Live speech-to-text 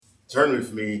Turn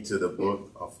with me to the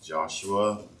book of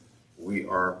Joshua. We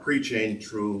are preaching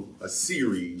through a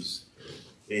series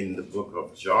in the book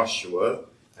of Joshua,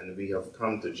 and we have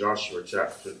come to Joshua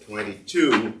chapter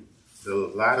 22, the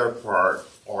latter part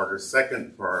or the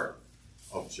second part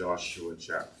of Joshua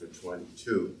chapter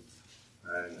 22.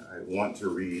 And I want to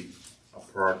read a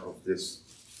part of this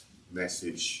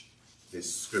message,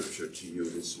 this scripture to you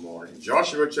this morning.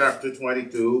 Joshua chapter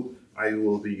 22, I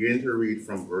will begin to read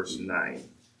from verse 9.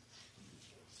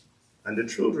 And the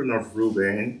children of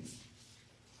Reuben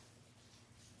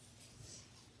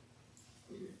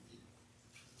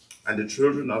and the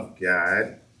children of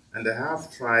Gad and the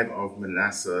half-tribe of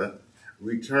Manasseh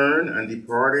returned and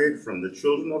departed from the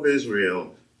children of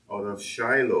Israel out of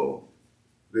Shiloh,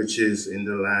 which is in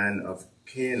the land of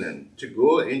Canaan, to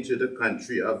go into the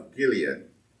country of Gilead,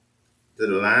 to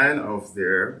the land of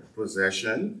their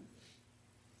possession,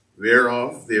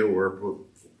 whereof they were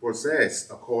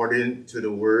possessed according to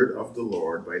the word of the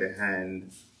Lord by the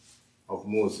hand of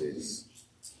Moses.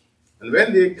 And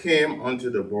when they came unto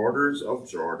the borders of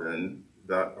Jordan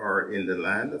that are in the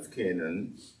land of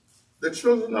Canaan, the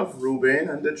children of Reuben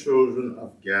and the children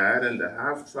of Gad and the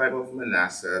half-tribe of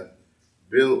Manasseh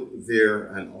built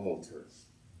there an altar.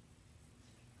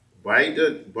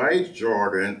 By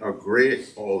Jordan a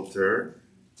great altar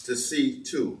to see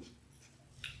to.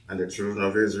 And the children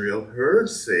of Israel heard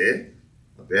say,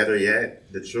 better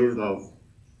yet, the children of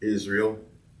Israel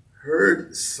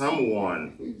heard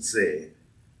someone say,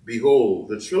 behold,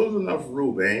 the children of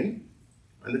Reuben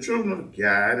and the children of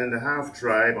Gad and the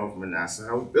half-tribe of Manasseh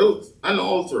have built an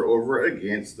altar over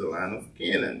against the land of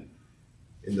Canaan,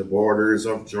 in the borders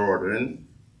of Jordan,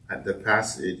 at the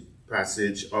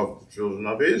passage of the children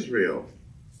of Israel.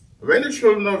 When the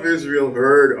children of Israel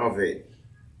heard of it,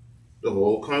 the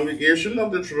whole congregation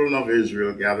of the children of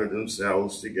Israel gathered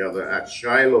themselves together at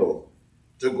Shiloh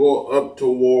to go up to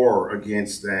war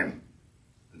against them.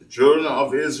 And the children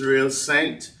of Israel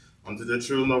sent unto the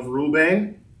children of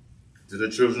Reuben, to the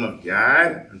children of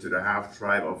Gad, and to the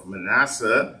half-tribe of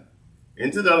Manasseh,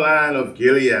 into the land of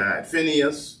Gilead,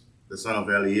 Phinehas, the son of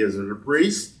Eleazar the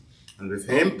priest, and with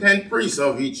him 10 priests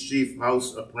of each chief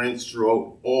house, a prince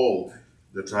throughout all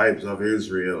the tribes of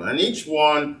Israel. And each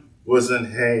one was an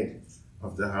head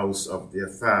of the house of their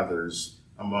fathers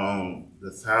among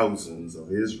the thousands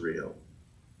of Israel.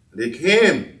 And they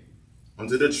came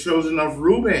unto the children of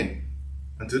Reuben,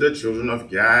 and to the children of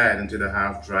Gad, and to the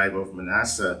half-tribe of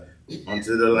Manasseh,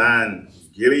 unto the land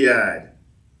of Gilead.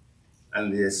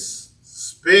 And they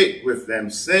spake with them,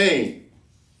 saying,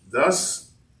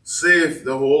 Thus saith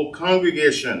the whole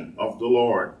congregation of the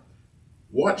Lord,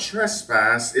 What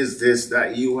trespass is this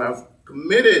that you have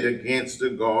committed against the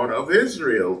God of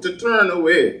Israel, to turn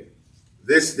away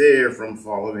this day from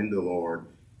following the Lord,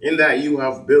 in that you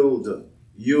have built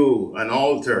you an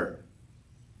altar,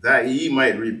 that ye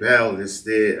might rebel this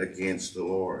day against the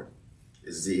Lord?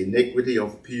 Is the iniquity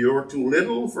of Peor too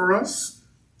little for us,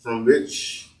 from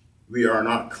which we are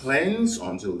not cleansed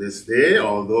until this day,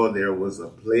 although there was a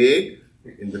plague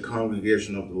in the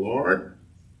congregation of the Lord?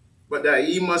 But that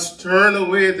ye must turn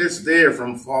away this day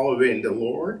from following the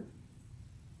Lord?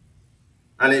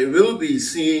 And it will be,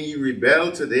 seeing ye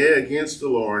rebel today against the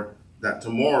Lord, that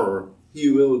tomorrow he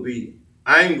will be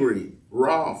angry,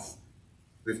 wroth,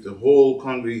 with the whole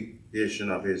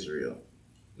congregation of Israel.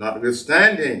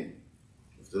 Notwithstanding,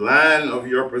 if the land of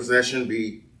your possession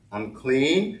be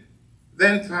unclean,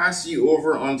 then pass ye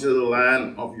over unto the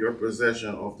land of your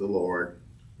possession of the Lord,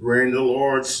 wherein the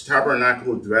Lord's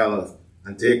tabernacle dwelleth,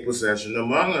 and take possession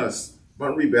among us,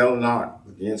 but rebel not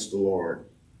against the Lord,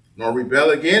 nor rebel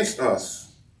against us,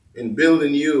 in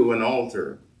building you an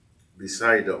altar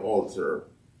beside the altar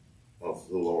of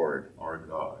the Lord our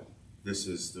God. This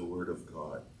is the word of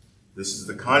God. This is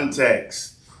the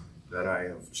context that I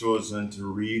have chosen to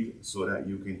read so that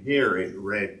you can hear it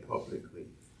read publicly.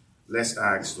 Let's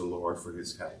ask the Lord for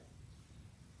his help.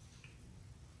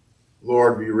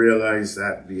 Lord, we realize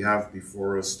that we have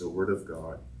before us the word of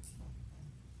God,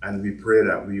 and we pray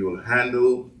that we will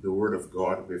handle the word of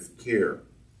God with care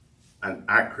and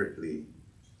accurately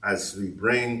as we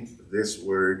bring this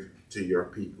word to your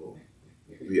people.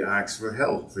 We ask for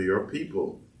help for your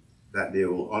people, that they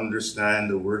will understand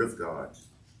the word of God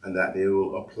and that they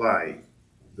will apply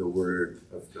the word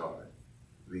of God.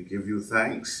 We give you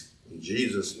thanks in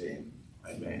Jesus' name.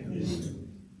 Amen.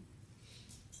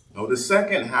 Now, the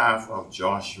second half of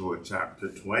Joshua chapter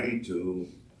 22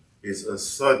 is a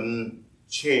sudden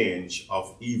change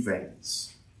of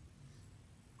events.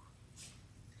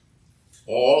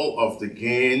 All of the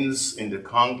gains in the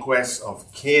conquest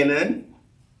of Canaan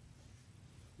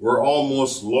were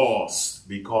almost lost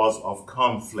because of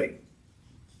conflict.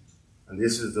 And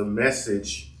this is the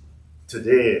message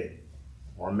today.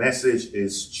 Our message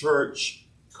is church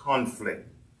conflict.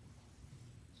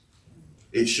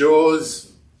 It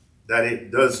shows that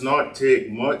it does not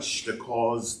take much to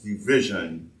cause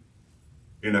division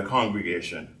in a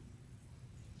congregation.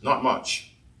 Not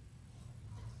much.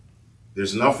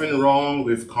 There's nothing wrong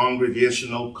with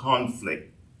congregational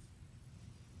conflict.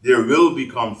 There will be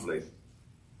conflict.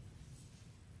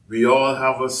 We all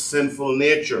have a sinful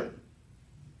nature.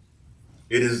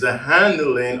 It is the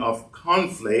handling of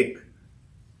conflict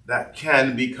that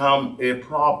can become a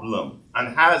problem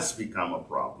and has become a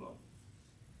problem.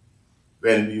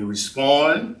 When we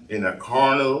respond in a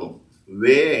carnal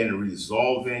way in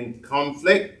resolving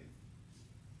conflict,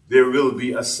 there will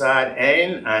be a sad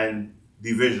end and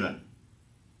division.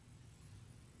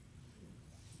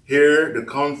 Here, the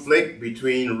conflict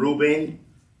between Reuben,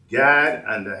 Gad,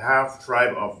 and the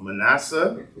half-tribe of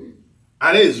Manasseh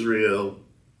and Israel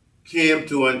came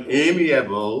to an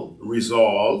amiable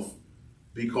resolve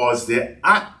because they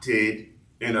acted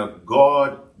in a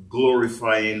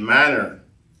God-glorifying manner.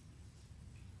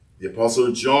 The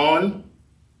Apostle John,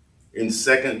 in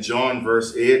 2 John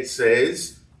verse 8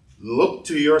 says, "Look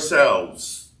to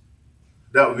yourselves,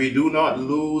 that we do not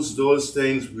lose those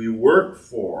things we work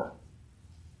for,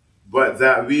 but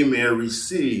that we may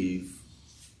receive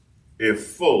a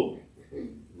full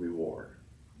reward."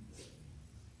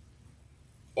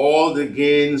 All the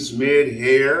gains made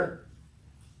here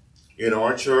in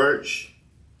our church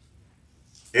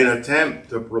in attempt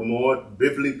to promote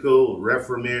biblical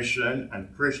reformation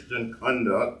and Christian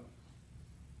conduct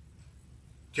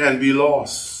can be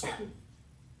lost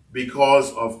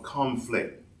because of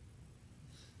conflict,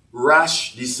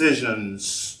 rash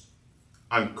decisions,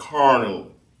 and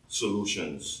carnal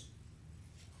solutions.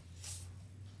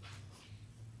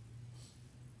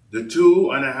 The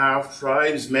 2.5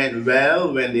 tribes meant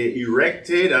well when they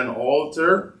erected an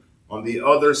altar on the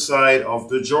other side of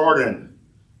the Jordan.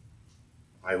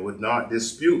 I would not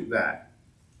dispute that.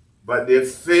 But they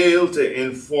failed to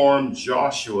inform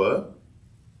Joshua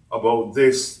about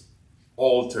this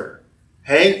altar.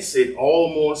 Hence, it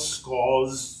almost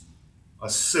caused a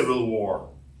civil war.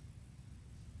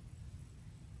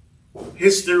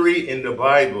 History in the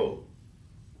Bible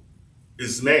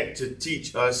is meant to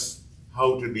teach us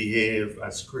how to behave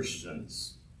as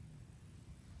Christians.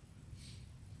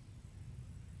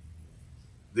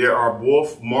 There are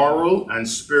both moral and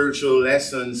spiritual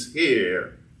lessons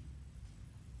here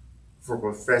for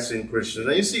professing Christians.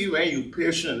 And you see, when you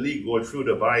patiently go through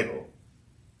the Bible,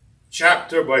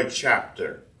 chapter by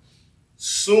chapter,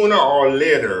 sooner or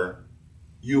later,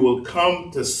 you will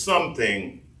come to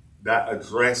something that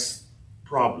addresses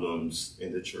problems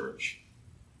in the church.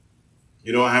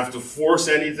 You don't have to force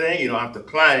anything. You don't have to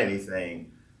plan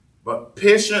anything. But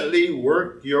patiently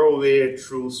work your way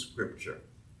through Scripture.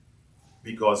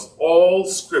 Because all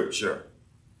Scripture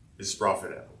is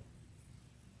profitable.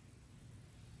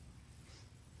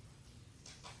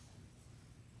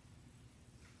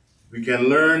 We can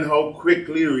learn how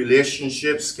quickly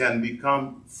relationships can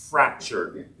become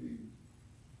fractured.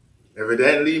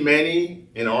 Evidently, many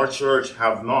in our church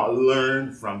have not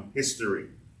learned from history.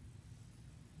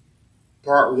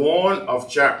 Part 1 of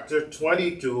chapter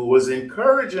 22 was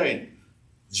encouraging.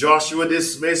 Joshua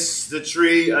dismissed the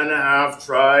 3.5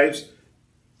 tribes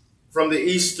from the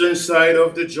eastern side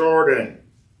of the Jordan.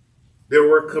 They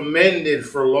were commended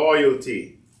for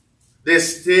loyalty. They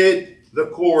stayed the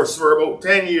course for about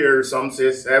 10 years. Some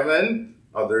say 7,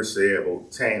 others say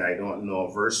about 10. I don't know.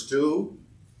 Verse 2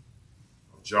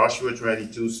 of Joshua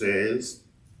 22 says,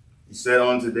 he said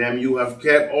unto them, "You have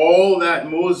kept all that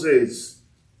Moses,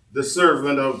 the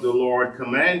servant of the Lord,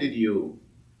 commanded you,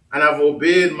 and have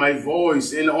obeyed my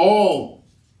voice in all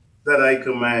that I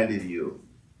commanded you."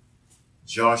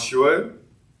 Joshua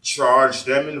charged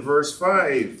them in verse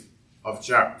 5 of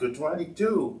chapter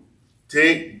 22.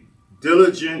 "Take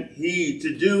diligent heed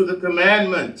to do the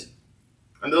commandment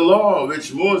and the law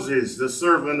which Moses, the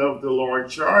servant of the Lord,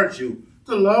 charged you,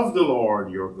 to love the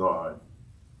Lord your God,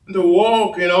 and to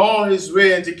walk in all his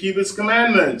way and to keep his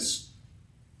commandments."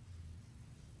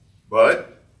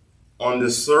 But on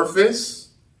the surface,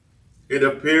 it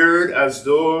appeared as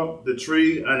though the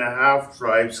 3.5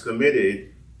 tribes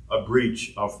committed a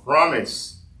breach of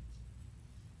promise.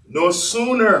 No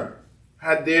sooner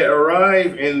had they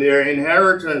arrived in their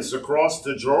inheritance across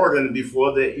the Jordan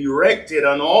before they erected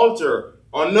an altar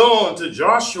unknown to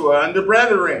Joshua and the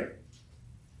brethren.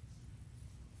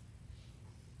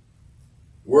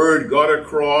 Word got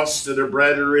across to the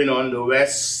brethren on the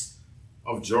west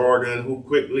of Jordan, who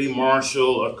quickly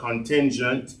marshaled a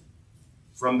contingent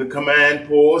from the command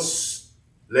posts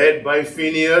led by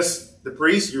Phinehas, the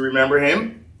priest, you remember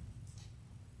him,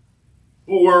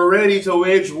 who were ready to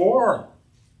wage war,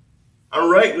 and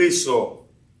rightly so.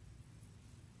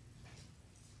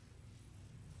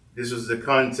 This is the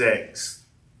context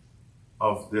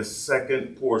of the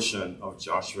second portion of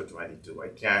Joshua 22. I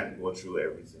can't go through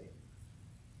everything.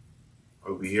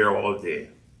 I'll be here all day.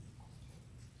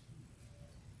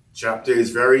 Chapter is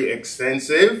very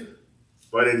extensive,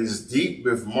 but it is deep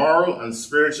with moral and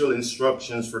spiritual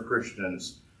instructions for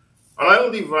Christians. And I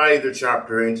will divide the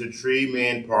chapter into three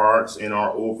main parts in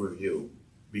our overview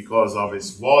because of its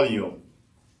volume.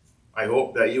 I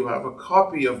hope that you have a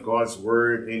copy of God's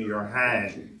Word in your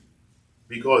hand,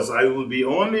 because I will be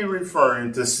only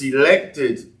referring to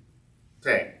selected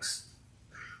texts.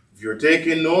 If you're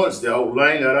taking notes, the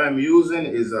outline that I'm using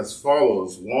is as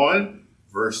follows. 1,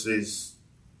 verses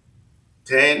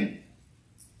 10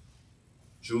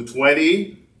 through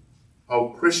 20, how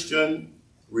Christian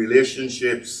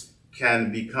relationships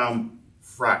can become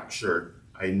fractured.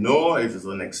 I know it is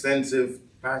an extensive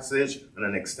passage and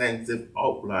an extensive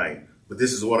outline, but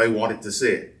this is what I wanted to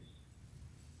say.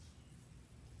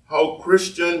 How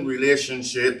Christian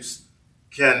relationships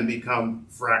can become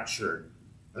fractured.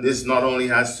 And this not only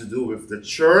has to do with the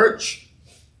church,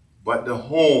 but the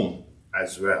home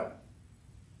as well.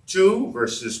 2,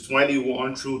 verses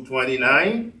 21 through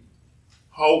 29,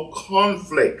 how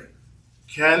conflict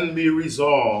can be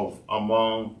resolved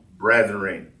among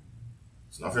brethren.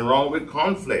 There's nothing wrong with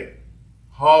conflict.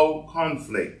 How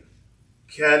conflict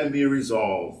can be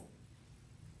resolved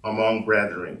among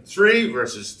brethren. 3,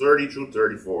 verses 30 through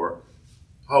 34,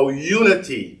 how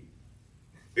unity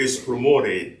is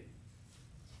promoted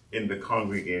in the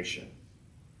congregation.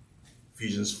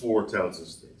 Ephesians 4 tells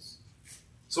us this.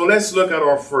 So let's look at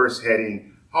our first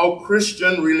heading, how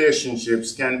Christian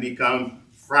relationships can become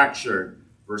fractured,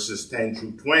 verses 10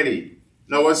 through 20.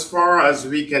 Now, as far as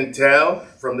we can tell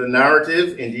from the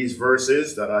narrative in these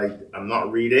verses that I am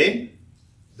not reading,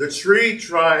 the 3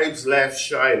 tribes left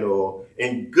Shiloh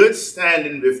in good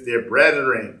standing with their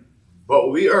brethren.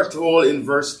 But we are told in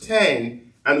verse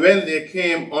 10, and when they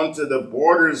came unto the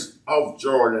borders of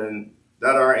Jordan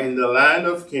that are in the land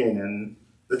of Canaan,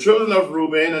 the children of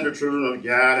Reuben and the children of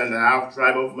Gad and the half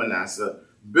tribe of Manasseh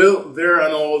built there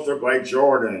an altar by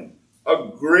Jordan, a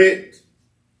great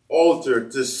altar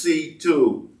to see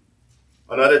to.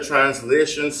 Another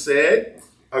translation said,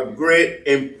 a great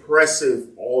impressive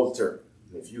altar.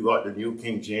 If you got the New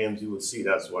King James, you would see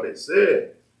that's what it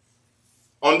said.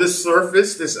 On the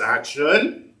surface, this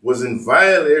action was in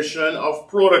violation of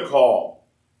protocol.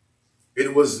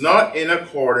 It was not in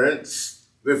accordance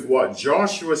with what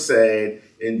Joshua said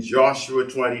in Joshua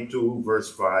 22,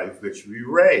 verse 5, which we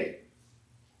read.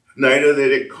 Neither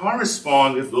did it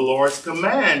correspond with the Lord's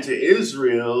command to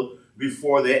Israel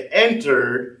before they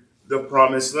entered the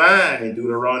promised land. In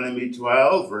Deuteronomy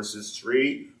 12, verses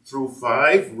 3 through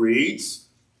 5 reads,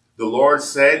 the Lord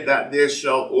said that they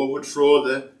shall overthrow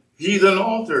the heathen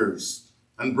altars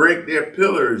and break their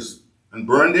pillars and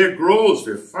burn their groves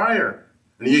with fire.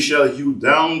 And ye shall hew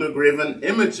down the graven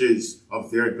images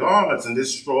of their gods and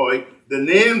destroy the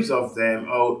names of them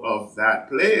out of that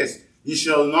place. Ye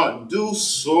shall not do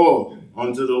so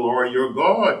unto the Lord your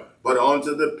God, but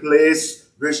unto the place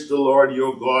which the Lord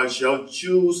your God shall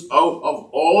choose out of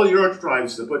all your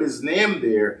tribes to put his name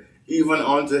there, even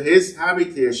unto his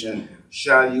habitation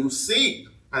shall you seek,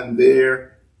 and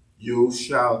there you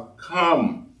shall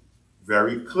come.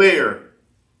 Very clear.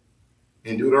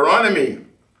 In Deuteronomy,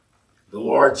 the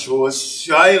Lord chose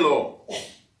Shiloh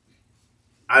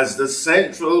as the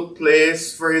central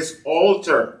place for his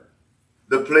altar,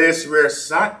 the place where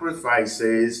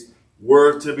sacrifices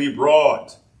were to be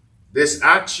brought. This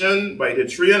action by the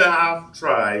 3.5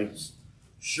 tribes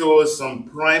shows some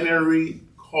primary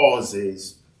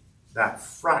causes that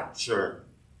fracture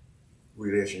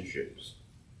relationships.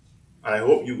 And I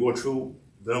hope you go through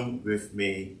them with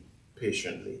me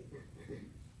patiently.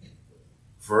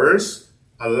 First,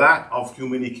 a lack of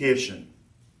communication.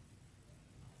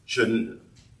 Shouldn't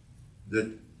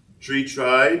the 3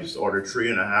 tribes or the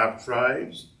 3.5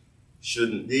 tribes,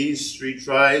 shouldn't these 3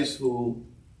 tribes who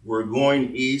were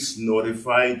going east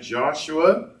notify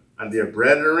Joshua and their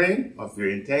brethren of their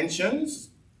intentions?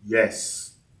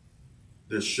 Yes,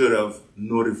 they should have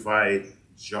notified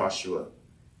Joshua.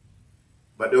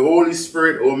 But the Holy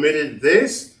Spirit omitted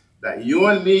this, that you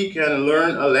and me can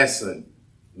learn a lesson.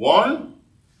 1,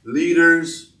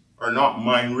 leaders are not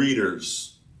mind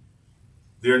readers.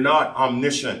 They're not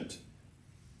omniscient.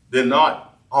 They're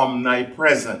not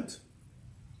omnipresent.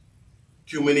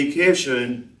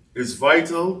 communication is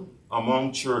vital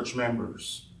among church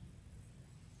members.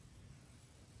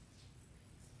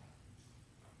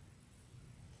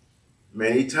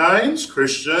 Many times,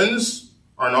 Christians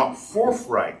are not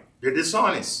forthright. They're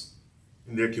dishonest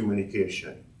in their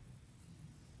communication.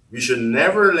 We should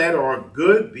never let our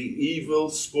good be evil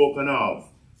spoken of.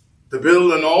 To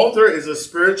build an altar is a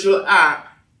spiritual act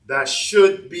that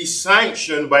should be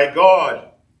sanctioned by God.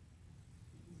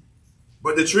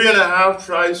 But the 3.5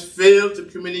 tribes failed to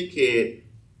communicate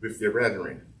with their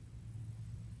brethren.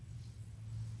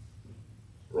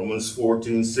 Romans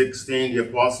 14:16, the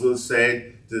apostle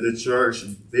said to the church,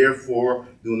 therefore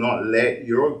do not let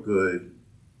your good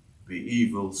be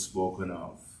evil spoken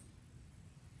of.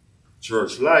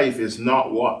 Church life is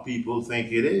not what people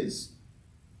think it is.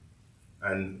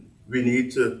 And we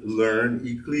need to learn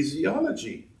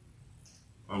ecclesiology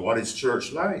on what is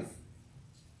church life.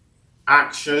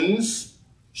 Actions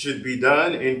should be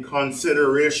done in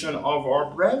consideration of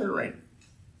our brethren.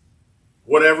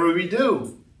 Whatever we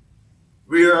do,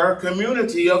 we are a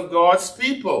community of God's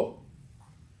people.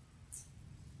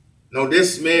 Now,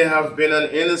 this may have been an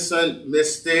innocent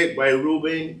mistake by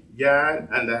Reuben, Gad,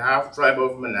 and the half-tribe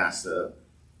of Manasseh.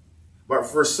 But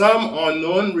for some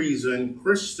unknown reason,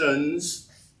 Christians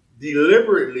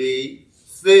deliberately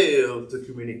fail to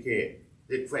communicate.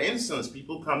 For instance,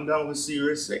 people come down with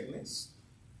serious sickness.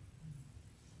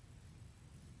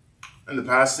 And the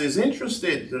pastor is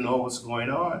interested to know what's going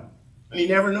on. And he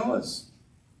never knows.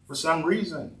 For some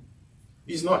reason,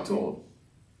 he's not told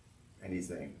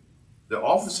anything. The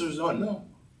officers don't know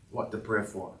what to pray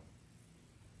for.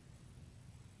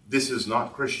 This is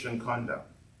not Christian conduct.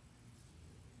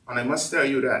 And I must tell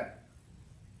you that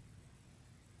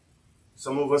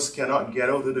some of us cannot get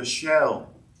out of the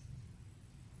shell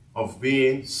of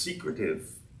being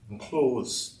secretive and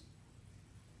closed.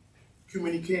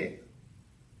 Communicate.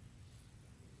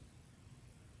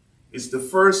 It's the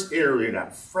first area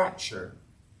that fractures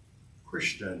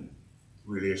Christian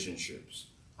relationships.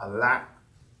 A lack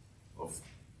of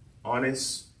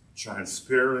honest,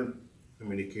 transparent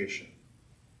communication.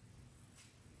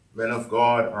 Men of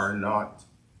God are not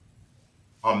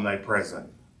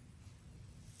omnipresent.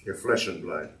 They're flesh and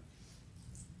blood.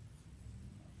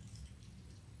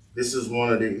 This is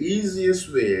one of the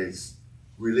easiest ways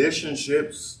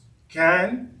relationships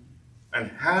can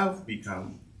and have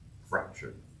become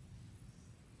fractured.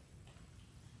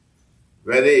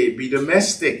 Whether it be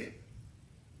domestic,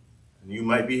 and you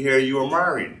might be here, you are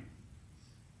married,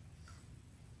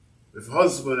 with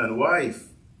husband and wife,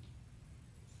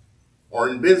 or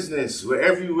in business, where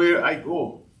everywhere I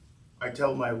go, I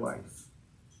tell my wife.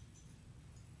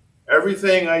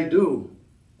 Everything I do,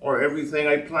 or everything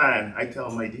I plan, I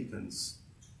tell my deacons.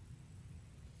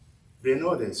 They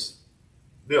know this.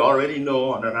 They already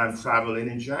know that I'm traveling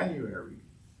in January.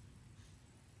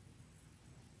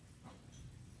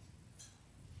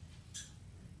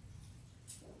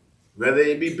 Whether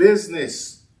it be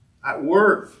business, at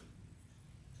work,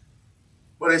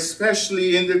 but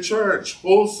especially in the church,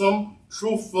 wholesome,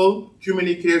 truthful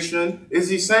communication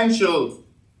is essential.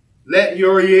 Let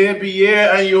your yea be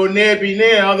yea and your nay be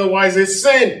nay, otherwise it's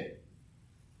sin.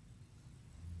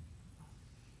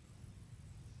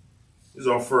 This is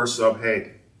our first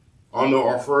subhead. Under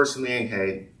our first main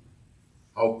head,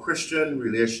 how Christian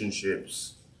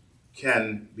relationships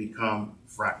can become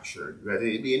fractured, whether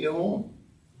it be in the home,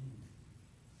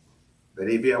 whether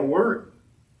it be at work,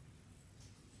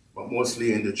 but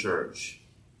mostly in the church.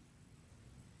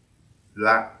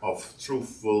 Lack of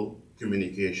truthful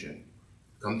communication.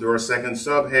 Come to our second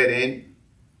subheading.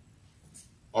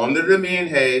 Under the main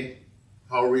head,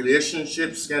 how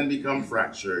relationships can become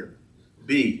fractured.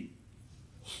 B,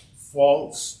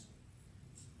 false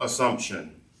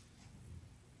assumption.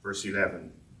 Verse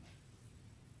 11.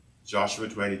 Joshua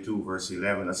 22, verse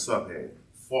 11, a subhead.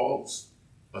 False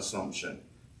assumption.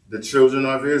 The children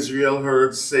of Israel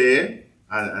heard say,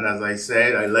 and as I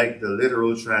said, I like the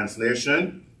literal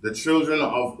translation. The children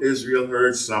of Israel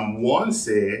heard someone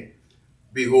say,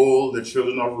 behold, the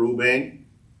children of Reuben,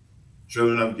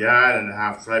 children of Gad, and the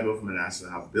half-tribe of Manasseh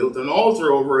have built an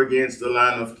altar over against the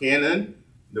land of Canaan,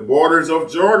 the borders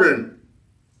of Jordan,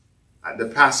 at the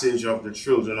passage of the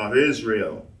children of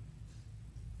Israel.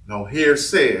 Now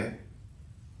hearsay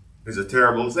is a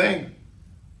terrible thing.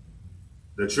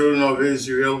 The children of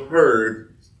Israel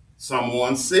heard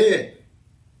someone say.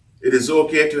 It is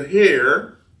okay to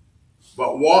hear,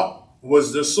 but what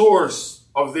was the source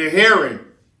of their hearing?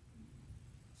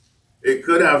 It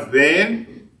could have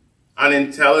been an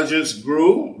intelligence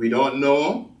group. We don't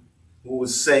know who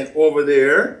was sent over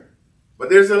there. But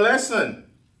there's a lesson.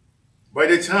 By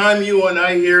the time you and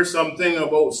I hear something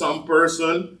about some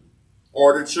person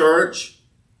or the church,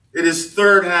 it is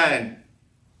third hand.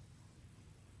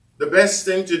 The best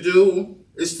thing to do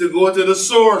is to go to the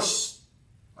source.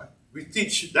 We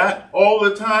teach that all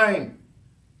the time.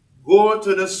 Go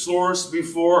to the source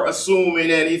before assuming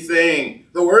anything.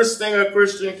 The worst thing a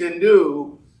Christian can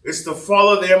do is to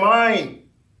follow their mind.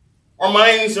 Our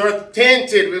minds are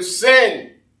tainted with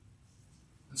sin.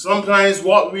 Sometimes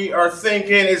what we are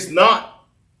thinking is not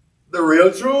the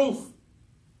real truth.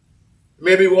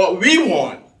 Maybe what we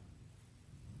want.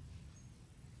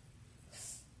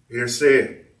 Here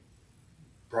say,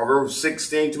 Proverbs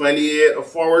 16:28, a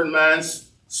forward man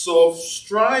soweth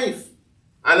strife,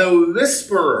 and a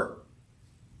whisperer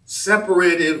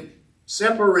separateth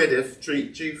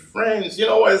chief friends. You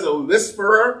know what is a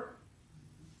whisperer?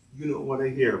 You know what I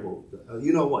hear about.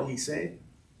 You know what he said?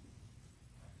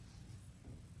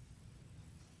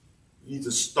 You need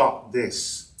to stop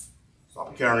this.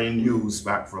 Stop carrying news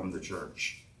back from the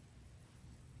church.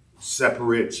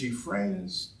 Separate chief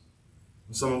friends.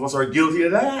 And some of us are guilty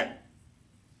of that.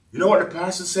 You know what the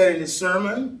pastor said in his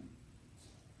sermon?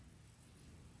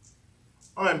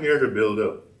 I'm here to build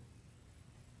up,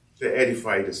 to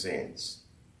edify the saints,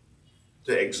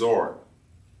 to exhort,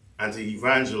 and to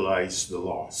evangelize the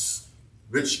lost.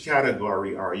 Which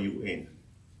category are you in?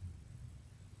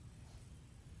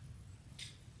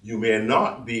 You may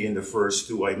not be in the first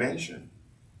two I mentioned.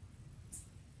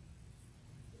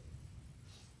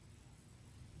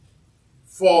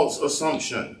 False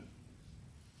assumption.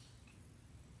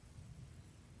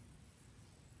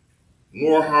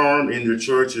 More harm in the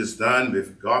church is done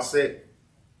with gossip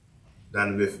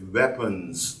than with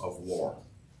weapons of war.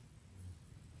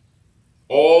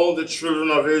 All the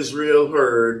children of Israel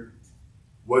heard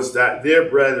was that their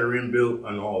brethren built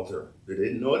an altar. They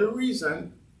didn't know the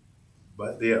reason,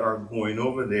 but they are going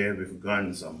over there with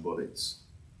guns and bullets.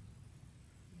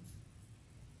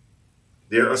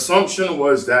 Their assumption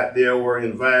was that they were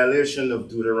in violation of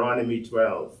Deuteronomy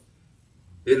 12.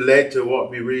 It led to what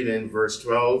we read in verse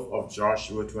 12 of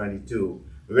Joshua 22.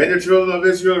 When the children of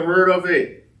Israel heard of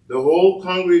it, the whole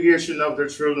congregation of the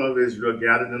children of Israel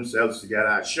gathered themselves together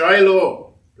at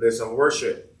Shiloh, place of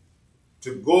worship,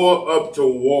 to go up to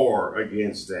war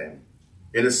against them.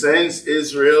 In a sense,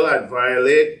 Israel had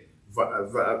violated,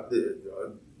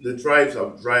 the tribes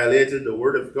have violated the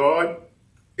word of God.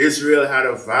 Israel had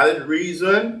a valid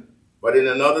reason, but in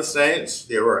another sense,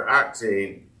 they were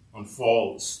acting on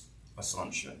false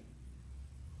assumption.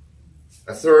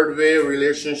 A third way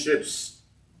relationships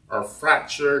are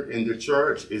fractured in the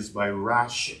church is by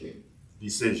rash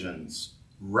decisions.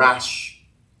 Rash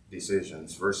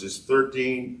decisions, verses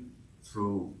 13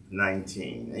 through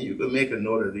 19. And you can make a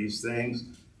note of these things.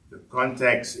 The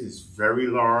context is very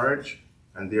large,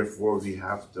 and therefore we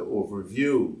have to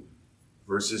overview.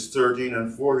 Verses 13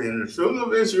 and 14. The children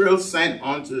of Israel sent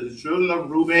unto the children of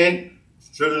Reuben,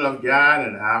 children of Gad,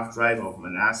 and half tribe of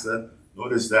Manasseh.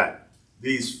 Notice that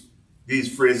these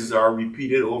phrases are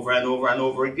repeated over and over and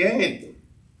over again.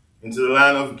 Into the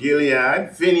land of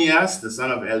Gilead, Phinehas, the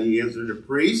son of Eleazar the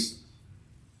priest,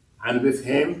 and with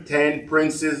him 10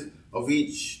 princes of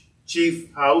each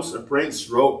chief house. A prince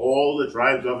wrote all the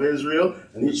tribes of Israel,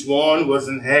 and each one was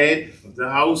an head of the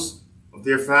house of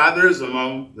their fathers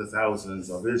among the thousands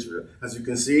of Israel. As you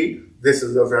can see, this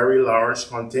is a very large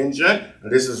contingent, and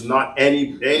this is not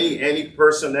any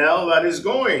personnel that is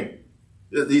going.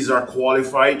 These are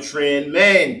qualified, trained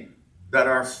men that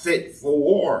are fit for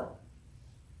war.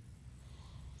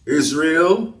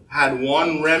 Israel had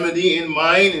one remedy in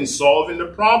mind in solving the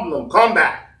problem: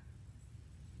 combat,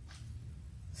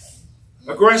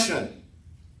 aggression.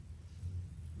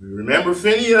 We remember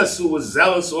Phinehas, who was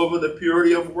zealous over the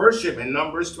purity of worship in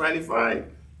Numbers 25,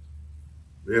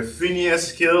 where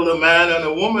Phinehas killed a man and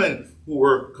a woman who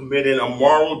were committing a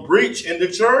moral breach in the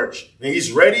church, and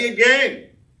he's ready again.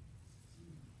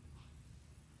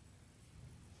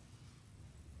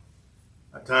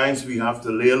 At times we have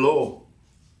to lay low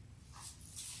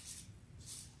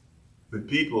with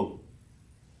people.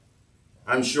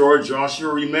 I'm sure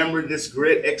Joshua remembered this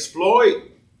great exploit.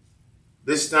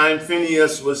 This time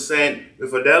Phinehas was sent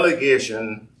with a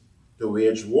delegation to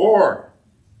wage war.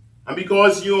 And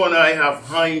because you and I have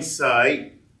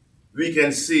hindsight, we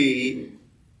can see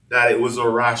that it was a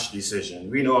rash decision.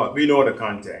 We know the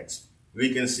context.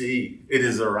 We can see it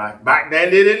is a rash. Back then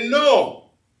they didn't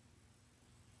know.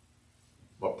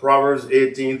 But Proverbs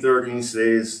 18:13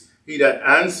 says, he that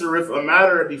answereth a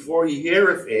matter before he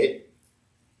heareth it,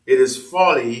 it is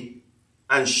folly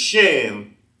and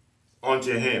shame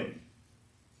unto him.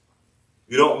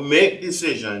 You don't make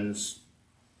decisions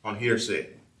on hearsay.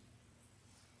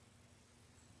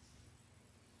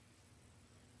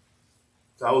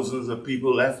 Thousands of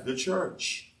people left the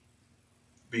church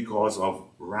because of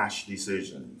rash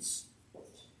decisions.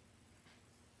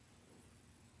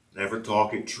 Never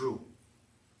talk it through.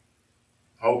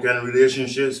 How can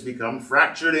relationships become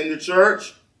fractured in the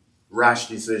church? Rash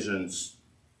decisions.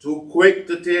 Too quick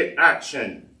to take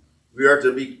action. We are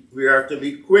to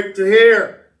be quick to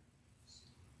hear,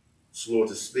 slow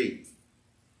to speak.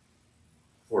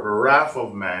 For the wrath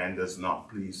of man does not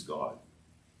please God.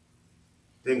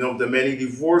 Think of the many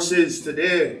divorces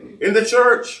today in the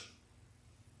church.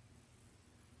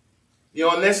 The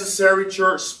unnecessary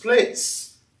church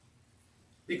splits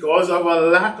because of a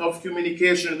lack of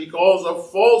communication, because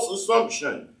of false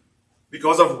assumption,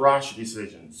 because of rash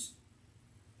decisions.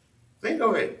 Think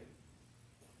of it.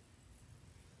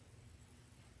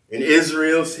 In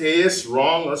Israel's haste,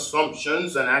 wrong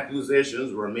assumptions and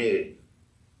accusations were made.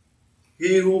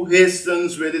 He who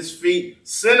hastens with his feet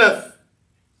sinneth.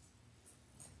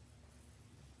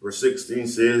 Verse 16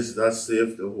 says, thus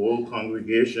saith the whole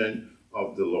congregation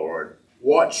of the Lord.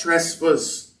 What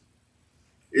trespass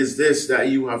is this that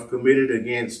you have committed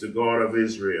against the God of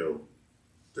Israel?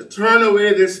 To turn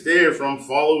away this day from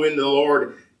following the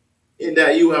Lord, in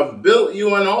that you have built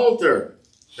you an altar,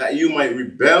 that you might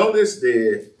rebel this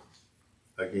day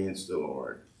against the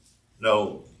Lord.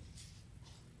 No.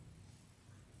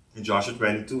 In Joshua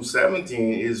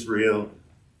 22:17, Israel,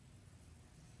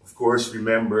 of course,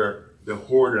 remember the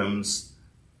whoredoms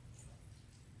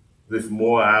with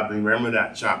Moab. Remember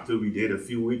that chapter we did a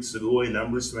few weeks ago in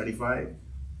Numbers 25?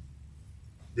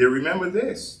 They remember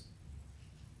this.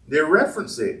 They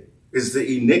reference it. Is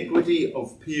the iniquity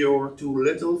of Peor too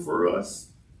little for us,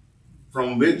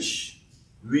 from which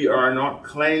we are not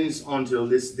cleansed until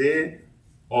this day,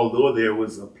 although there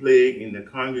was a plague in the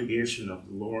congregation of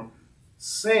the Lord?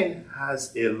 Sin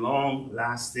has a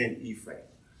long-lasting effect.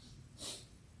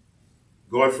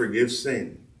 God forgives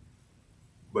sin,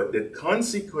 but the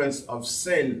consequence of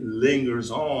sin lingers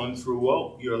on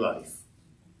throughout your life.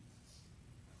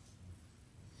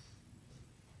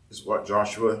 This is what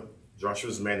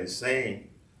Joshua's men is saying.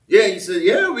 Yeah, he said,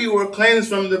 yeah, we were cleansed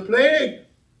from the plague,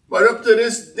 but up to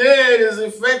this day it is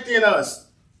affecting us.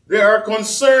 They are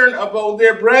concerned about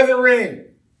their brethren,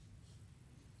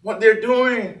 what they're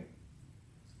doing.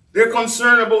 They're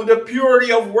concerned about the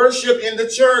purity of worship in the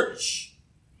church.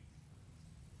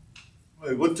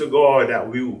 Well, would to God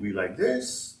that we will be like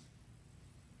this.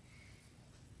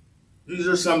 These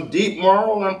are some deep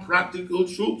moral and practical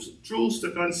truths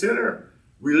to consider.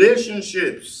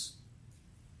 Relationships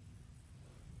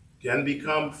can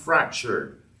become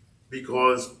fractured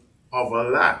because of a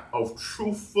lack of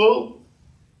truthful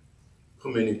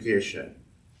communication,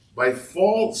 by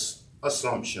false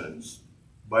assumptions,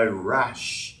 by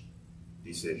rash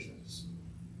decisions.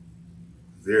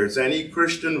 If there's any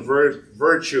Christian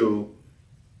virtue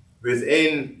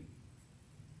within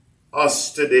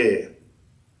us today,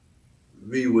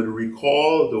 we would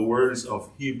recall the words of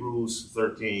Hebrews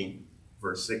 13,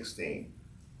 verse 16.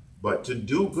 But to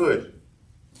do good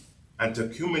and to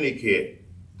communicate,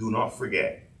 do not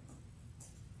forget.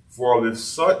 For with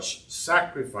such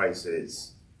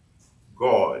sacrifices,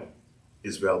 God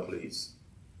is well pleased.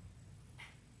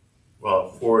 Well,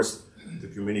 of course, to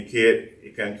communicate,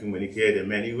 it can communicate in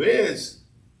many ways.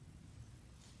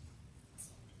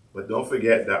 But don't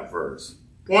forget that verse.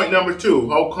 Point number 2,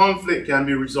 how conflict can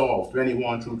be resolved,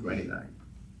 21 through 29.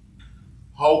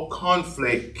 How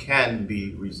conflict can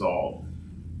be resolved.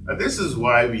 Now, this is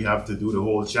why we have to do the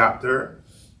whole chapter.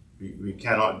 We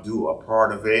cannot do a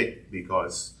part of it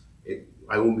because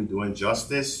I won't be doing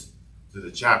justice to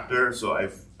the chapter, so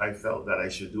I felt that I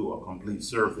should do a complete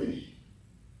survey.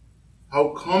 How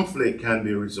conflict can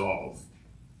be resolved.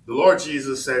 The Lord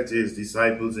Jesus said to his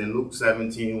disciples in Luke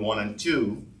 17, 1 and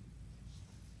 2,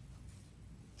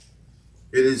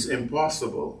 it is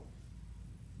impossible,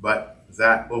 but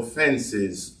that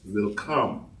offenses will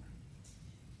come.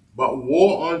 But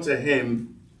woe unto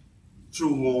him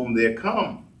through whom they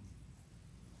come.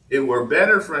 It were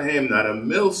better for him that a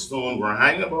millstone were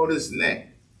hanged about his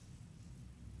neck,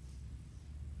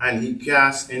 and he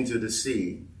cast into the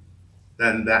sea,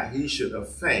 than that he should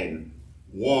offend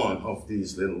one of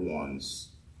these little ones.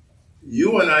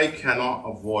 You and I cannot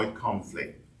avoid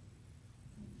conflict.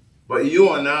 But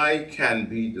you and I can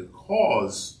be the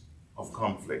cause of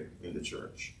conflict in the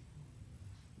church.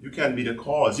 You can be the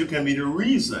cause. You can be the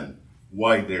reason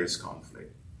why there's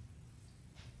conflict.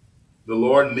 The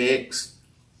Lord makes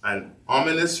an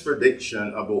ominous prediction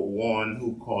about one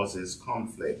who causes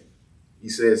conflict. He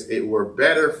says, it were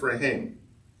better for him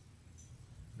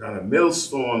that a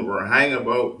millstone were hang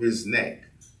about his neck,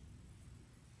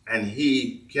 and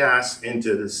he cast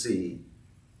into the sea,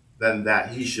 than that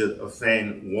he should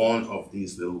offend one of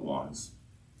these little ones.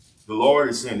 The Lord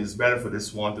is saying it's better for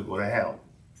this one to go to hell.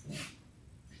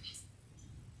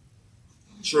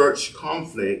 Church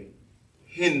conflict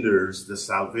hinders the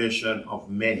salvation of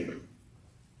many.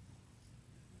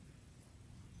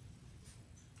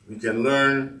 We can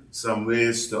learn some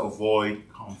ways to avoid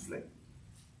conflict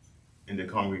in the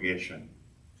congregation.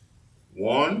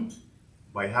 One,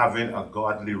 by having a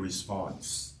godly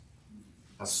response.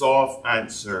 A soft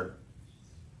answer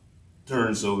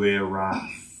turns away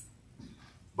wrath,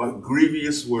 but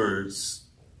grievous words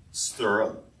stir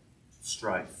up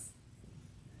strife.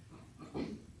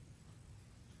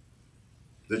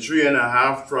 The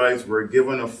 3.5 tribes were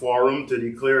given a forum to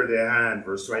declare their hand,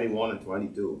 verse 21 and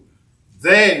 22.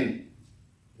 Then,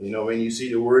 when you see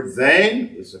the word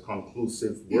then, it's a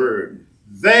conclusive word.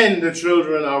 Then the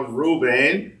children of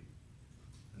Reuben,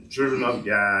 the children of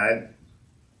Gad,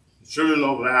 the children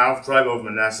of the half tribe of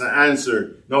Manasseh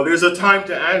answered. Now there's a time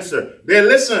to answer. They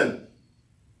listened.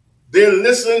 They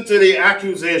listened to the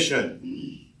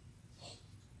accusation.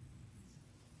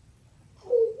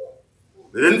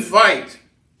 They didn't fight.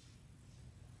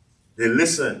 They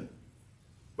listened.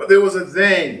 But there was a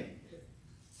then.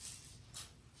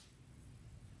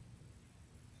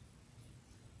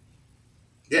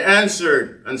 They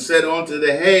answered and said unto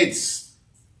the heads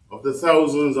of the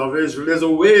thousands of Israel, there's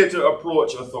a way to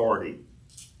approach authority.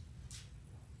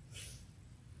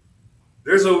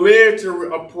 There's a way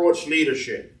to approach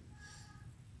leadership.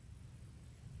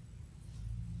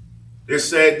 They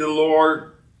said, the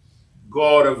Lord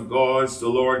God of gods, the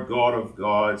Lord God of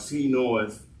gods, he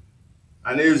knoweth,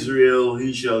 and Israel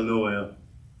he shall know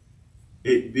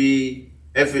if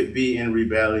it be in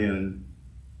rebellion,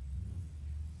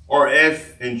 or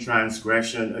if in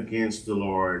transgression against the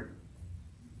Lord.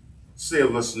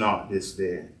 Save us not this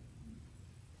day.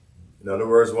 In other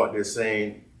words, what they're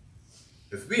saying,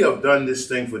 if we have done this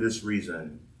thing for this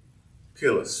reason,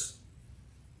 kill us.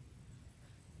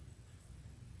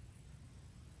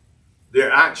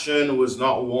 Their action was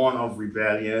not one of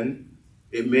rebellion.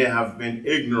 It may have been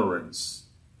ignorance.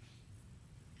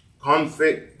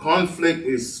 Conflict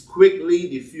is quickly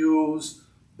diffused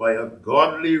by a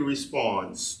godly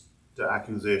response to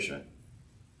accusation.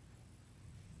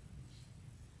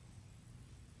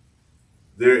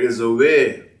 There is a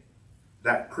way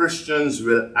that Christians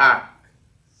will act,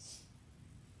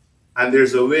 and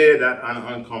there's a way that an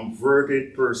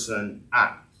unconverted person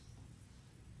acts.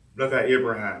 Look at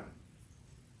Abraham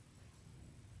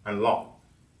and Lot.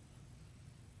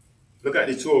 Look at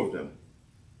the two of them,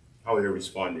 how they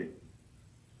responded.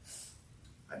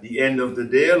 At the end of the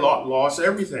day, Lot lost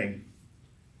everything,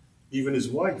 even his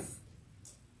wife.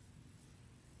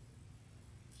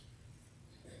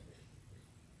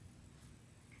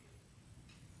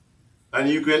 And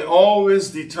you can always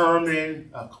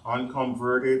determine an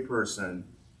unconverted person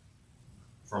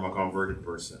from a converted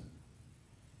person.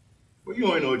 But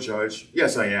you ain't no judge.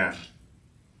 Yes, I am.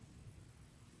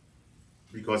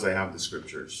 Because I have the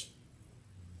scriptures.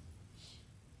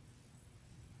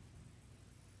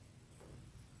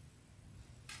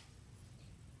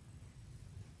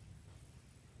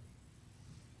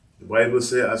 The Bible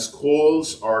says, as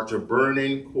coals are to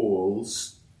burning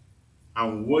coals,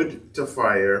 and wood to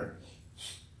fire,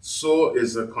 so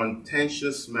is a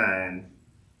contentious man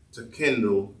to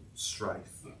kindle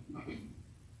strife.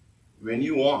 When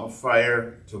you want a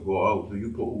fire to go out, do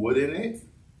you put wood in it?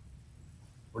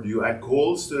 Or do you add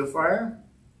coals to the fire?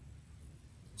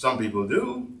 Some people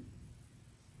do.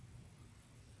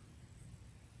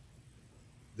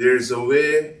 There's a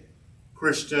way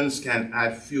Christians can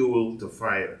add fuel to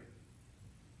fire,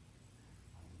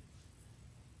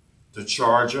 to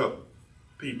charge up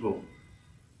people,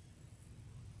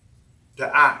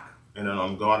 to act in an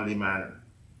ungodly manner.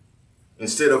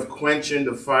 Instead of quenching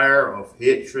the fire of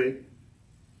hatred,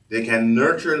 they can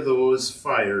nurture those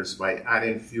fires by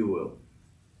adding fuel.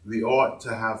 We ought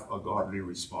to have a godly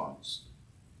response.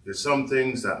 There's some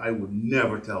things that I would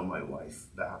never tell my wife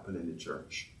that happen in the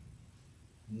church.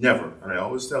 Never. And I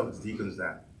always tell the deacons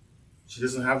that. She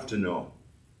doesn't have to know.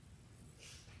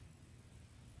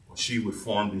 Or she would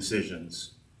form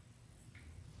decisions.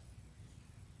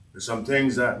 There's some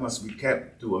things that must be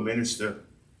kept to a minister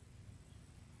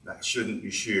that shouldn't be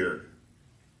shared.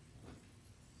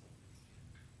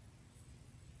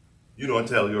 You don't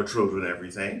tell your children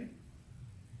everything.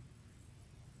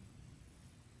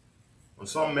 Well,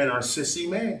 some men are sissy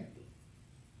men.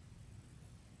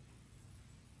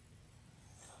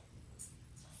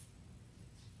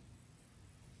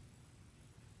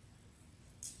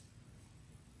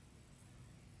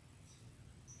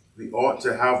 We ought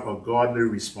to have a godly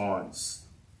response.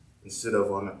 instead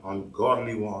of an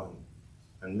ungodly one.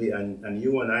 And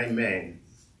you and I men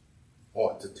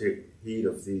ought to take heed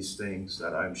of these things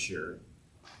that I'm sharing.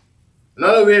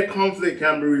 Another way conflict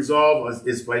can be resolved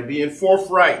is by being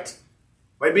forthright.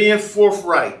 By being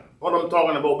forthright. What I'm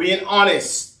talking about, being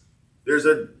honest. There's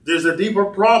a deeper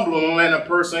problem when a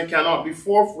person cannot be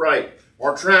forthright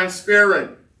or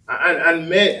transparent. And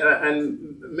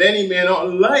many may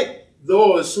not like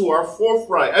those who are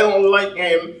forthright. I don't like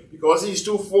him because he's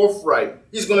too forthright.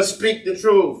 He's going to speak the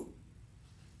truth.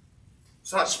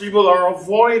 Such people are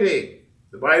avoided.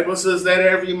 The Bible says, let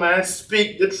every man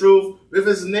speak the truth with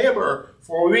his neighbor,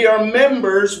 for we are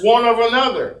members one of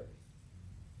another.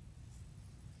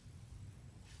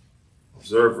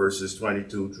 Observe verses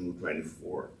 22 through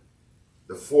 24.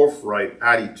 The forthright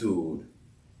attitude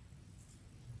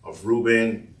of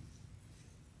Reuben,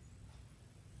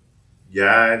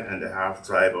 Gad, and the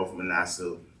half-tribe of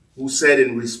Manasseh, who said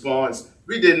in response,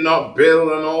 we did not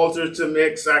build an altar to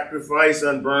make sacrifice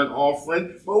and burnt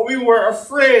offering, but we were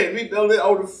afraid. We built it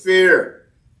out of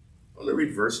fear. Let me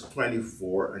read verse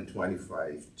 24 and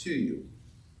 25 to you.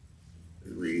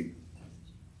 We read,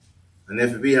 and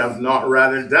if we have not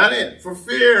rather done it for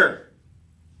fear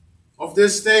of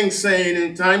this thing, saying,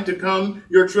 in time to come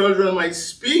your children might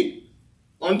speak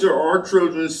unto our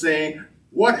children, saying,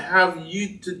 what have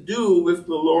ye to do with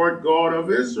the Lord God of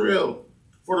Israel?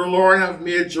 For the Lord hath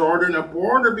made Jordan a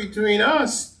border between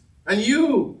us and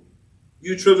you.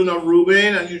 You children of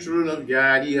Reuben and you children of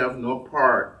Gad, ye have no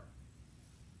part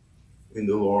in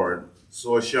the Lord.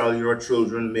 So shall your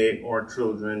children make our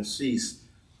children cease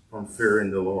from fearing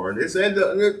the Lord. They said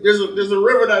there's a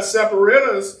river that separates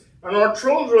us, and our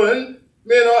children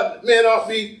may not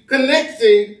be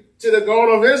connected to the God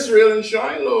of Israel in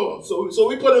Shiloh. So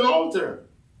we put an altar.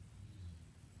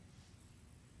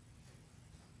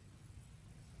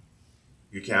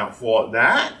 You can't fault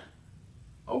that.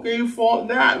 Okay, you fault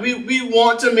that. We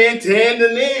want to maintain the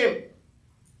name.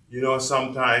 You know,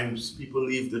 sometimes people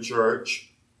leave the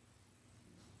church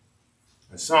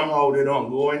and somehow they don't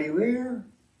go anywhere.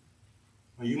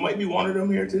 And you might be one of them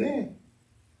here today.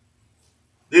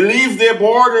 They leave their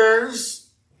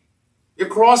borders. They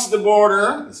cross the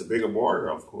border. It's a bigger border,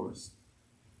 of course.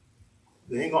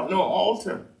 They ain't got no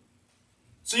altar.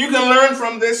 So you can learn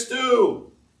from this too.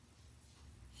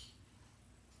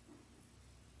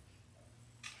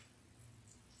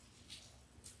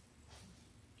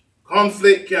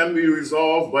 Conflict can be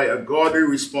resolved by a godly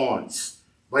response,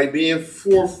 by being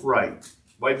forthright,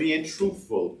 by being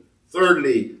truthful.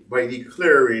 Thirdly, by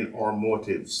declaring our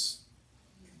motives.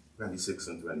 26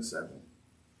 and 27.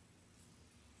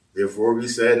 Therefore we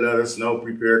said, let us now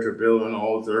prepare to build an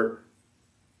altar,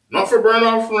 not for burnt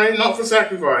offering, not for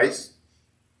sacrifice,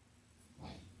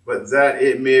 but that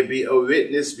it may be a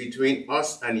witness between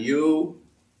us and you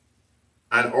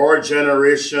and our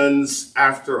generations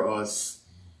after us,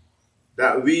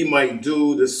 that we might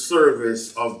do the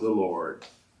service of the Lord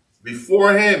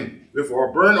before him with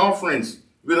our burnt offerings,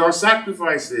 with our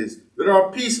sacrifices, with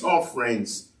our peace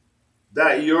offerings,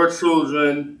 that your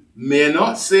children may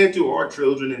not say to our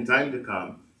children in time to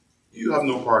come, you have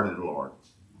no part in the Lord.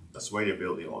 That's why they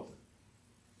built the altar.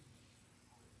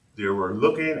 They were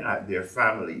looking at their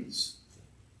families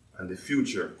and the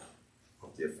future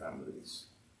of their families.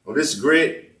 Well, this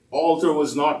great altar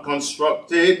was not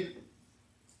constructed,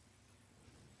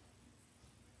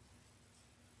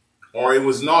 or it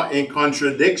was not in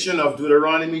contradiction of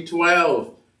Deuteronomy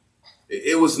 12.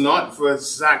 It was not for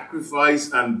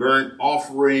sacrifice and burnt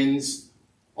offerings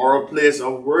or a place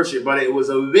of worship, but it was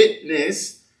a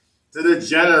witness to the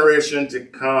generation to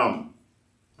come.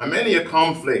 And many a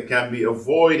conflict can be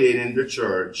avoided in the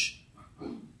church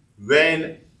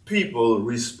when people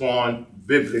respond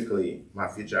biblically.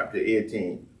 Matthew chapter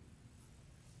 18.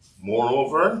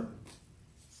 Moreover,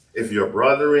 if your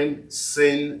brethren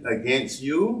sin against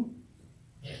you,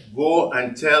 go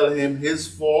and tell him his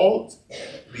fault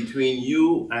between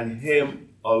you and him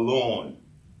alone.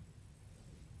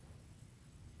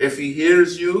 If he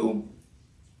hears you,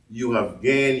 you have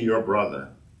gained your brother.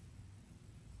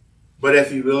 But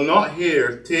if he will not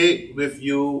hear, take with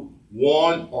you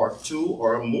one or two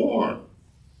or more,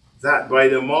 that by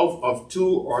the mouth of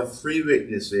 2 or 3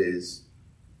 witnesses,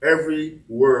 every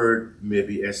word may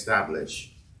be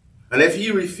established. And if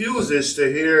he refuses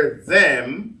to hear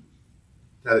them,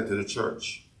 tell it to the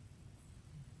church.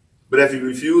 But if he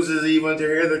refuses even to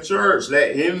hear the church,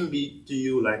 let him be to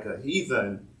you like a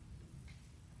heathen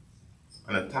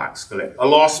and a tax collector, a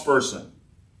lost person.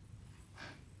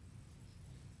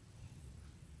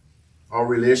 Our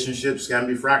relationships can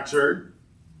be fractured,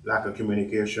 lack of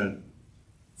communication,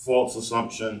 false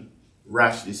assumption,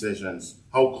 rash decisions.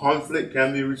 How conflict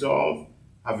can be resolved?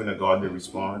 Having a godly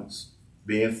response,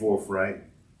 being forthright,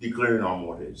 declaring our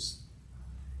motives.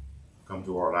 Come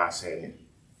to our last heading.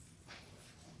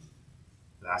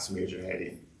 Last major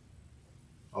heading.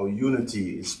 How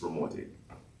unity is promoted.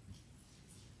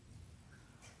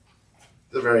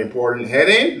 It's a very important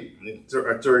heading,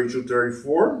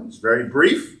 32-34. It's very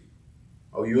brief.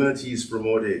 How unity is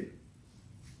promoted.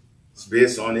 It's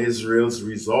based on Israel's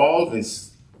resolve in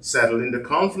settling the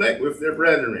conflict with their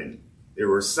brethren. They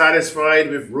were satisfied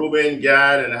with Reuben,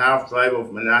 Gad, and the half-tribe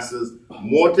of Manasseh's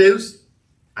motives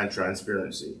and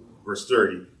transparency. Verse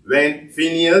 30. When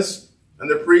Phinehas and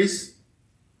the priests,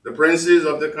 the princes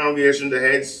of the congregation, the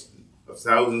heads of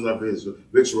thousands of Israel,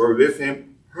 which were with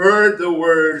him, heard the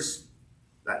words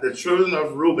that the children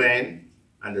of Reuben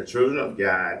and the children of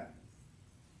Gad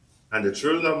and the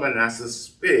children of Manasseh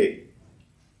spake,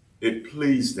 it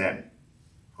pleased them.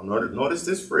 Notice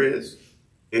this phrase,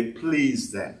 it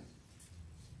pleased them.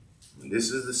 And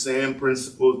this is the same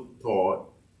principle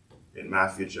taught in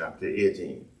Matthew chapter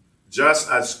 18. Just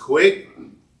as quick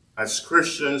as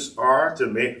Christians are to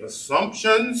make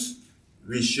assumptions,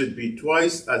 we should be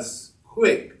twice as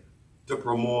quick to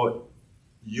promote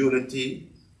unity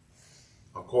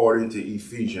according to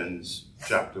Ephesians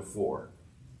chapter 4.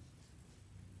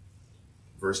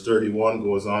 Verse 31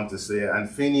 goes on to say, and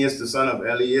Phinehas the son of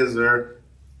Eleazar,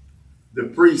 the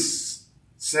priest,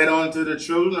 said unto the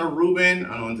children of Reuben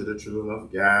and unto the children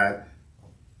of Gad,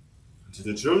 and to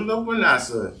the children of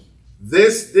Manasseh,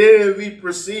 this day we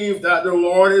perceive that the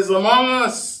Lord is among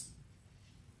us,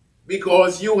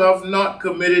 because you have not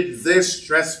committed this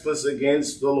trespass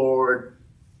against the Lord.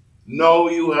 No,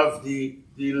 you have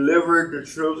delivered the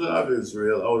children of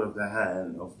Israel out of the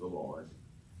hand of the Lord.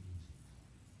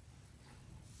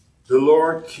 The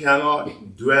Lord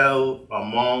cannot dwell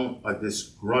among a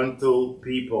disgruntled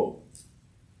people.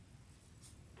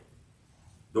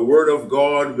 The word of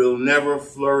God will never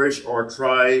flourish or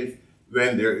thrive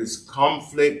when there is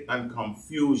conflict and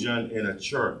confusion in a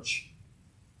church.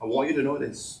 I want you to know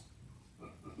this.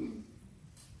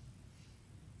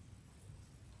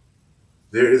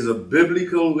 There is a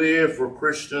biblical way for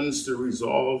Christians to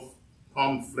resolve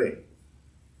conflict.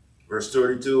 Verse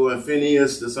 32, and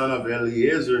Phinehas, the son of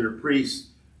Eleazar, the priest,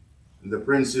 and the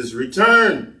princes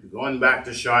returned, going back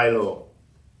to Shiloh.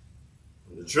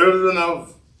 And the children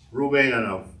of Reuben and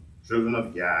of children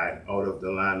of Gad, out of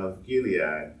the land of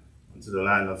Gilead, unto the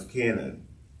land of Canaan,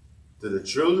 to the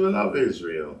children of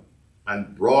Israel,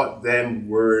 and brought them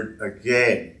word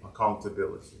again,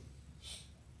 accountability.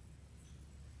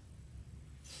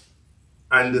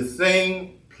 And the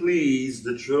thing pleased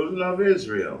the children of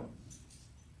Israel.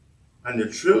 And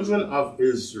the children of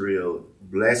Israel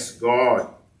blessed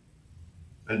God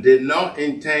and did not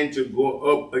intend to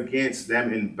go up against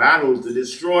them in battle to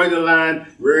destroy the land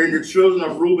wherein the children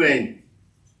of Reuben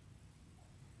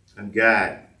and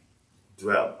Gad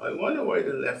dwelt. I wonder why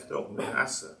they left out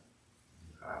Manasseh,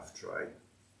 half tribe.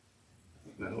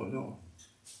 I don't know.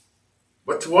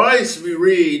 But twice we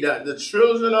read that the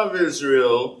children of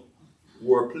Israel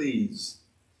were pleased.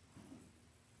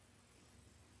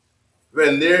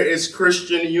 When there is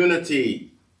Christian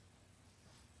unity,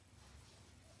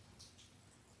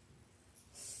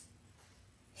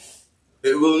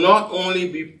 it will not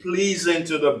only be pleasing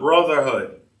to the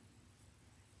brotherhood,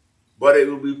 but it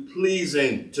will be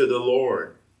pleasing to the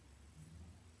Lord.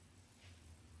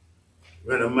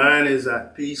 When a man is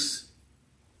at peace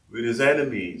with his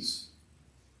enemies,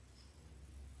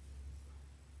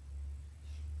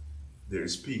 there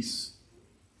is peace.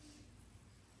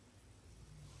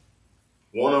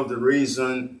 One of the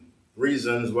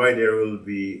reasons why there will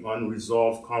be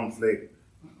unresolved conflict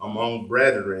among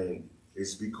brethren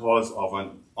is because of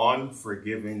an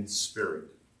unforgiving spirit.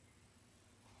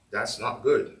 That's not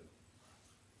good.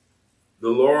 The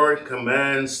Lord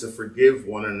commands to forgive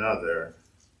one another,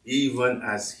 even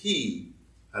as he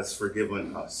has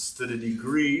forgiven us. To the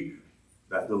degree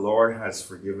that the Lord has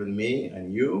forgiven me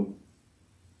and you,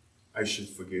 I should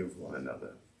forgive one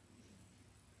another.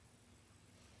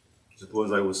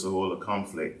 Suppose I was to hold a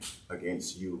conflict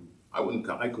against you. I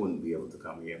couldn't be able to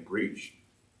come here and preach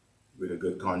with a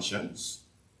good conscience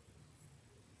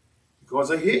because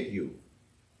I hate you.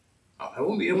 I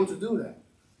won't be able to do that.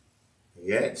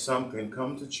 Yet some can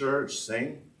come to church,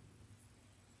 sing.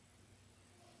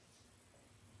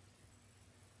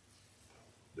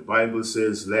 The Bible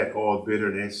says, let all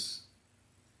bitterness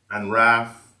and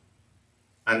wrath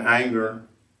and anger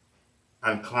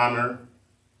and clamor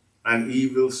and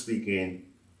evil speaking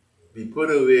be put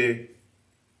away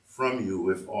from you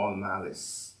with all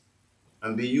malice,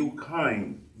 and be you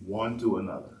kind one to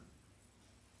another,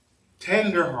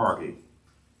 tender-hearted,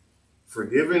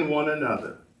 forgiving one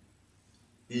another,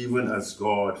 even as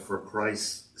God, for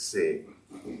Christ's sake,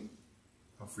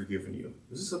 have forgiven you.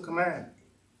 This is a command,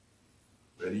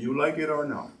 whether you like it or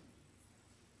not.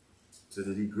 To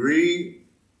the degree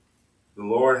the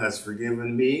Lord has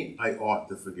forgiven me, I ought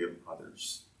to forgive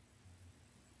others.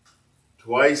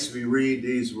 Twice we read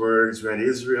these words, when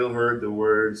Israel heard the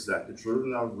words that the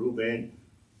children of Reuben,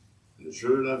 and the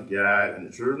children of Gad, and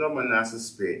the children of Manasseh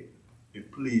spake,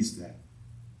 it pleased them.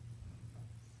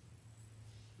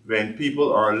 When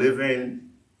people are living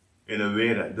in a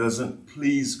way that doesn't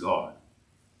please God,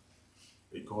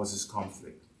 it causes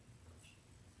conflict.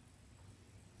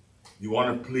 You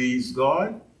want to please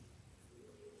God?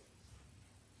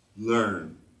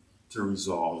 Learn to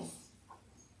resolve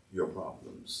your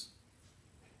problems.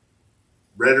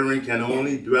 Brethren can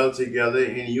only dwell together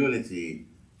in unity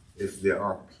if they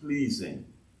are pleasing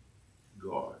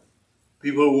God.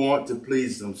 People want to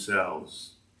please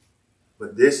themselves,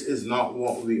 but this is not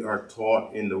what we are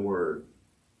taught in the Word.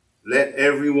 Let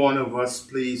every one of us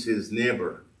please his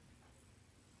neighbor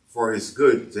for his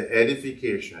good, to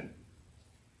edification.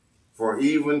 For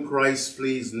even Christ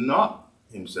pleased not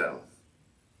himself,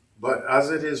 but as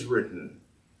it is written,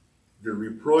 the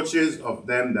reproaches of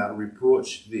them that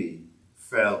reproached thee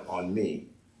fell on me.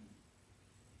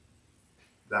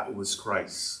 That was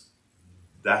Christ.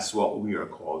 That's what we are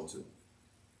called to.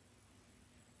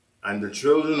 And the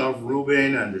children of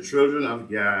Reuben and the children of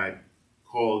Gad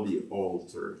called the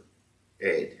altar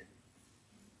Ed.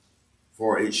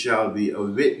 For it shall be a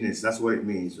witness, that's what it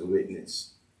means, a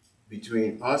witness,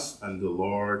 between us and the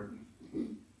Lord,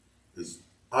 is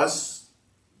us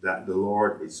that the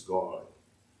Lord is God.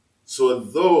 So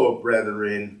though,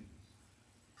 brethren,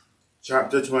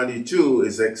 chapter 22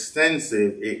 is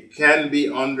extensive, it can be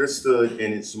understood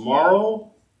in its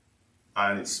moral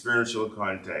and its spiritual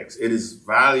context. It is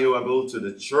valuable to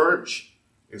the church,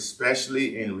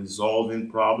 especially in resolving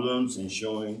problems and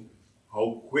showing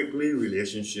how quickly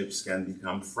relationships can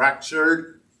become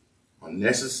fractured,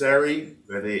 unnecessary,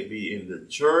 whether it be in the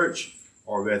church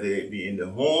or whether it be in the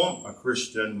home. A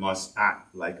Christian must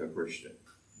act like a Christian.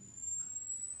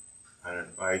 And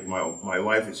if my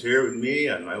wife is here with me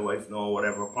and my wife knows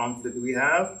whatever conflict we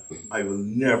have, I will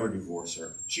never divorce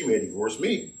her. She may divorce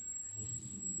me,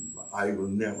 but I will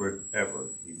never, ever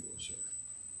divorce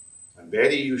her. And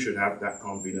Betty, you should have that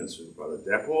confidence with Brother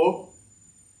Depo.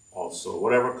 Also,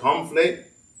 whatever conflict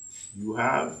you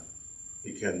have,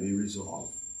 it can be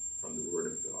resolved from the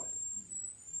Word of God.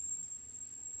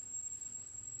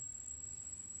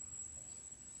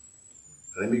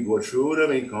 Let me go through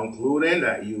them in concluding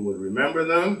that you would remember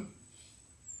them.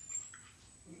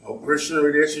 How Christian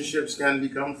relationships can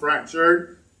become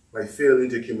fractured by failing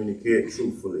to communicate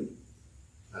truthfully.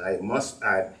 And I must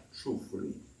add,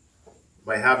 truthfully.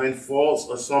 By having false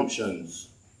assumptions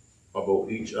about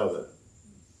each other.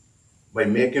 By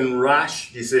making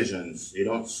rash decisions. You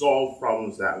don't solve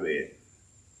problems that way.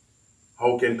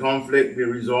 How can conflict be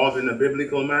resolved in a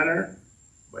biblical manner?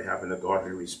 By having a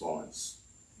godly response.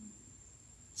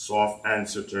 Soft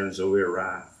answer turns away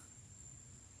wrath.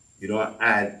 You don't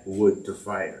add wood to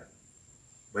fire.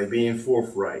 By being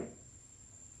forthright.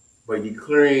 By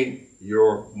declaring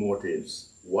your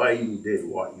motives. Why you did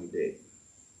what you did.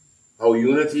 How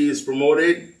unity is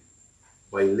promoted?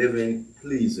 By living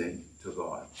pleasing to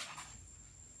God.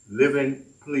 Living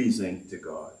pleasing to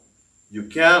God. You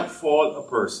can't fault a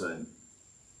person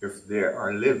if they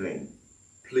are living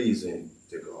pleasing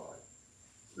to God.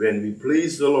 When we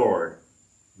please the Lord,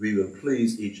 we will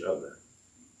please each other.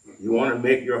 You want to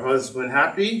make your husband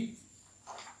happy?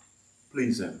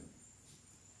 Please him.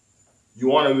 You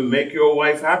want to make your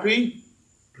wife happy?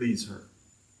 Please her.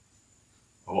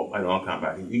 I hope I don't come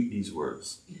back and eat these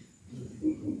words.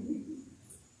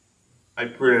 I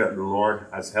pray that the Lord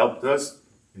has helped us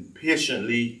in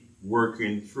patiently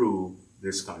working through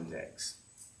this context.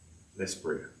 Let's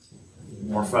pray.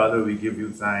 Our Father, we give you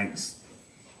thanks.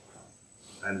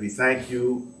 And we thank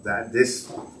you that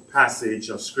this passage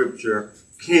of Scripture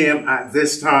came at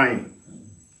this time,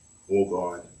 oh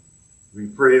God. We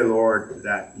pray, Lord,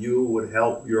 that you would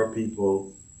help your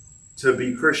people to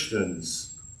be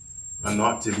Christians and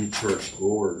not to be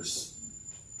churchgoers.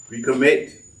 We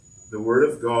commit the Word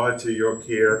of God to your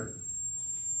care,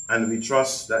 and we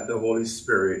trust that the Holy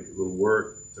Spirit will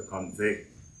work to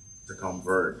convict, to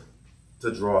convert,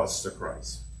 to draw us to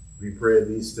Christ. We pray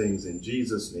these things in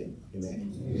Jesus' name.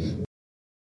 Amen.